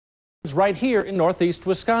right here in northeast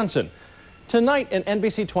Wisconsin. Tonight, an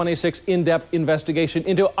NBC 26 in-depth investigation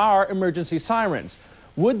into our emergency sirens.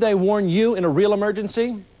 Would they warn you in a real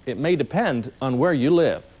emergency? It may depend on where you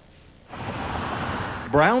live.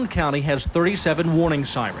 Brown County has 37 warning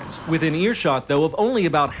sirens, within earshot, though, of only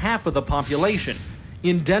about half of the population.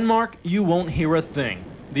 In Denmark, you won't hear a thing.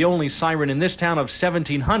 The only siren in this town of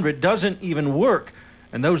 1,700 doesn't even work,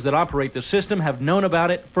 and those that operate the system have known about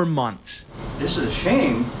it for months. This is a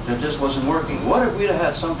shame that this wasn't working. What if we'd have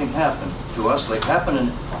had something happen to us like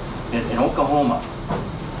happened in Oklahoma?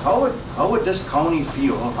 How would this county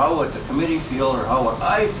feel? How would the committee feel, or how would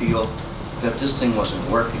I feel if this thing wasn't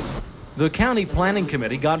working? The county planning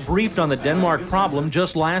committee got briefed on the Denmark problem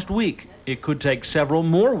just last week. It could take several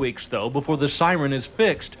more weeks, though, before the siren is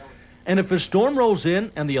fixed. And if a storm rolls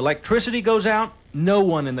in and the electricity goes out, no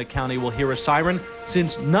one in the county will hear a siren,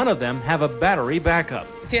 since none of them have a battery backup.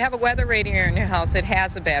 If you have a weather radio in your house, it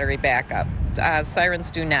has a battery backup.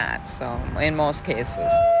 Sirens do not, so in most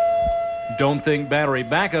cases. Don't think battery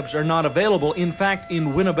backups are not available. In fact,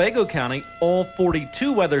 in Winnebago County, all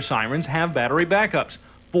 42 weather sirens have battery backups.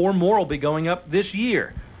 4 more will be going up this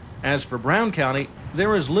year. As for Brown County,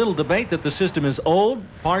 there is little debate that the system is old.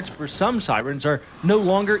 Parts for some sirens are no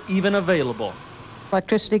longer even available.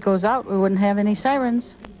 Electricity goes out, we wouldn't have any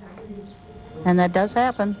sirens. And that does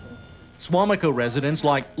happen. Swamico residents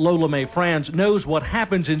like Lola Mae Franz knows what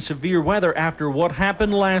happens in severe weather after what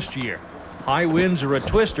happened last year. High winds or a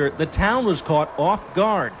twister, the town was caught off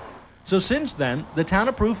guard. So since then, the town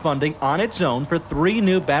approved funding on its own for 3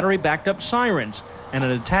 new battery backed up sirens and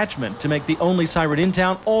an attachment to make the only siren in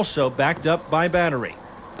town also backed up by battery.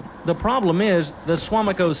 The problem is the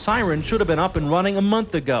Swamico siren should have been up and running a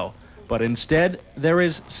month ago, but instead there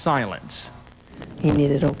is silence. He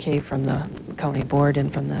needed okay from the county board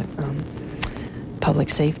and from the public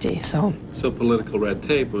safety, so political red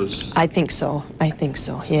tape was... I think so,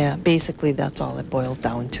 yeah. Basically, that's all it boiled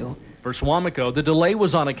down to. For Swamico, the delay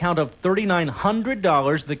was on account of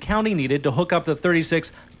 $3,900 the county needed to hook up the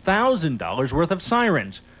 $36,000 worth of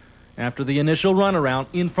sirens. After the initial runaround,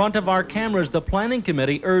 in front of our cameras, the planning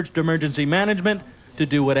committee urged emergency management to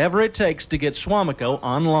do whatever it takes to get Swamico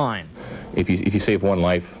online. If you save one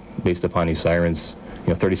life based upon these sirens,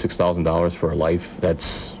 $36,000 for a life,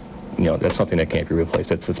 that's something that can't be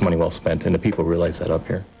replaced. It's money well spent, and the people realize that up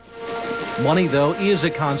here. Money, though, is a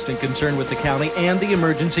constant concern with the county and the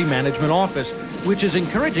Emergency Management Office, which is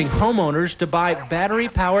encouraging homeowners to buy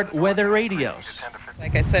battery-powered weather radios.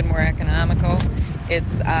 Like I said, more economical.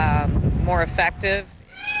 It's more effective.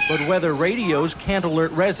 But weather radios can't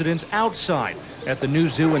alert residents outside, at the new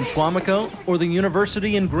zoo in Swamico or the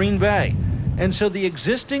university in Green Bay. And so the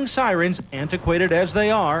existing sirens, antiquated as they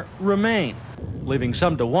are, remain, leaving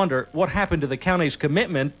some to wonder what happened to the county's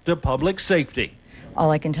commitment to public safety.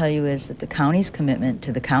 All I can tell you is that the county's commitment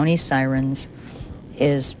to the county's sirens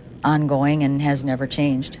is ongoing and has never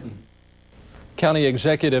changed. County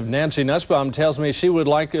Executive Nancy Nussbaum tells me she would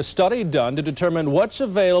like a study done to determine what's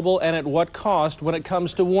available and at what cost when it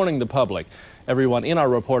comes to warning the public. Everyone in our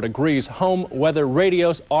report agrees home weather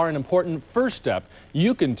radios are an important first step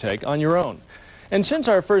you can take on your own. And since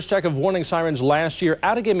our first check of warning sirens last year,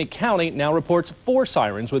 Outagamie County now reports 4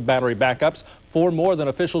 sirens with battery backups, 4 more than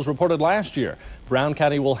officials reported last year. Brown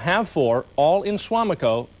County will have 4, all in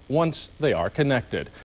Swamico, once they are connected.